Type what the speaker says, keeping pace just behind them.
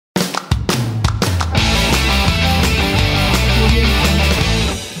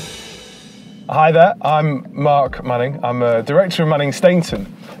Hi there, I'm Mark Manning. I'm a director of Manning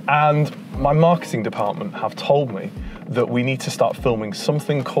Stainton, and my marketing department have told me that we need to start filming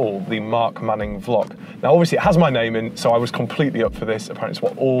something called the Mark Manning vlog. Now obviously it has my name in, so I was completely up for this. Apparently it's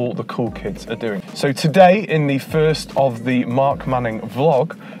what all the cool kids are doing. So today, in the first of the Mark Manning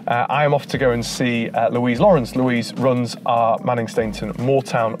vlog, I am off to go and see Louise Lawrence. Louise runs our Manning Stainton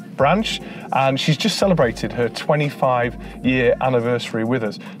Moortown branch, and she's just celebrated her 25-year anniversary with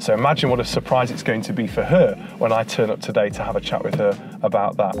us. So imagine what a surprise it's going to be for her when I turn up today to have a chat with her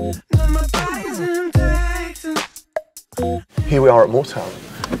about that. Here we are at Moortown.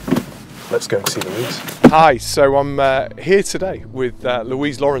 Let's go and see Louise. Hi, so I'm here today with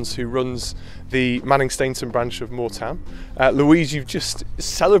Louise Lawrence, who runs the Manning Stainton branch of Moortown. Louise, you've just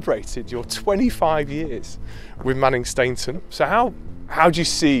celebrated your 25 years with Manning Stainton. So how do you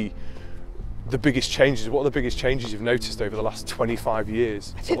see the biggest changes? What are the biggest changes you've noticed over the last 25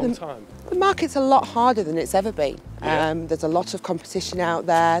 years? It's a long time. The market's a lot harder than it's ever been. Yeah. There's a lot of competition out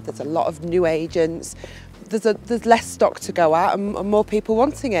there. There's a lot of new agents. There's less stock to go at and more people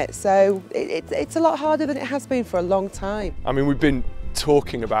wanting it. So it's a lot harder than it has been for a long time. I mean, we've been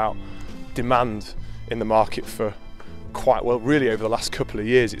talking about demand in the market for quite well, really over the last couple of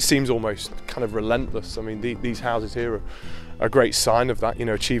years. It seems almost kind of relentless. I mean, these houses here are a great sign of that, you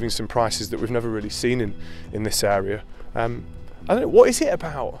know, achieving some prices that we've never really seen in this area. I don't know, what is it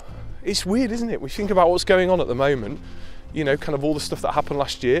about? It's weird, isn't it? We think about what's going on at the moment, you know, kind of all the stuff that happened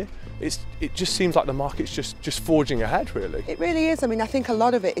last year. It just seems like the market's just forging ahead, really. It really is. I mean, I think a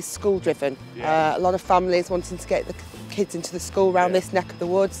lot of it is school driven. Yeah. A lot of families wanting to get the kids into the school around this neck of the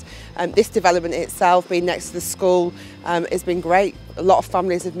woods. This development itself, being next to the school, has been great. A lot of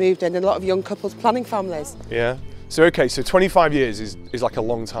families have moved in, and a lot of young couples planning families. Yeah. So okay, so 25 years is like a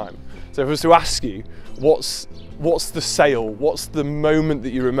long time. So if I was to ask you, what's the sale? What's the moment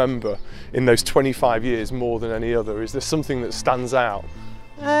that you remember in those 25 years more than any other? Is there something that stands out?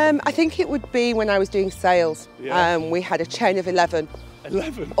 I think it would be when I was doing sales. Yeah. We had a chain of 11.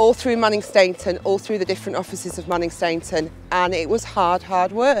 11? All through Manning Stainton, all through the different offices of Manning Stainton, and it was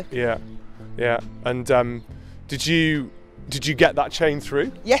hard work. Yeah, yeah. And did you get that chain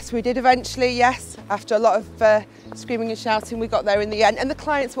through? Yes, we did eventually, yes. After a lot of screaming and shouting, we got there in the end, and the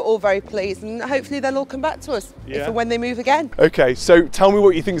clients were all very pleased, and hopefully they'll all come back to us if and when they move again. Okay, so tell me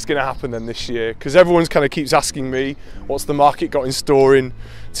what you think is going to happen then this year, because everyone's kind of keeps asking me, what's the market got in store in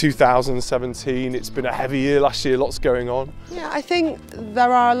 2017? It's been a heavy year last year, lots going on. Yeah, I think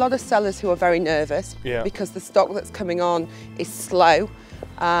there are a lot of sellers who are very nervous because the stock that's coming on is slow.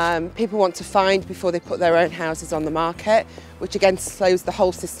 People want to find before they put their own houses on the market, which again slows the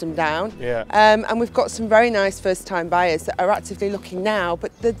whole system down. Yeah. And we've got some very nice first-time buyers that are actively looking now,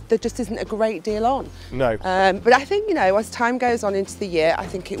 but there just isn't a great deal on. No. But I think, you know, as time goes on into the year, I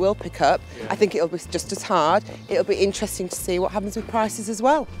think it will pick up. Yeah. I think it'll be just as hard. It'll be interesting to see what happens with prices as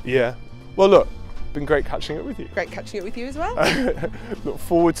well. Yeah. Well, look, been great catching up with you. Great catching up with you as well. Look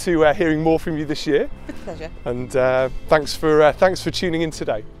forward to hearing more from you this year. With pleasure. And thanks for tuning in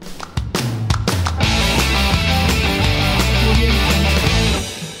today.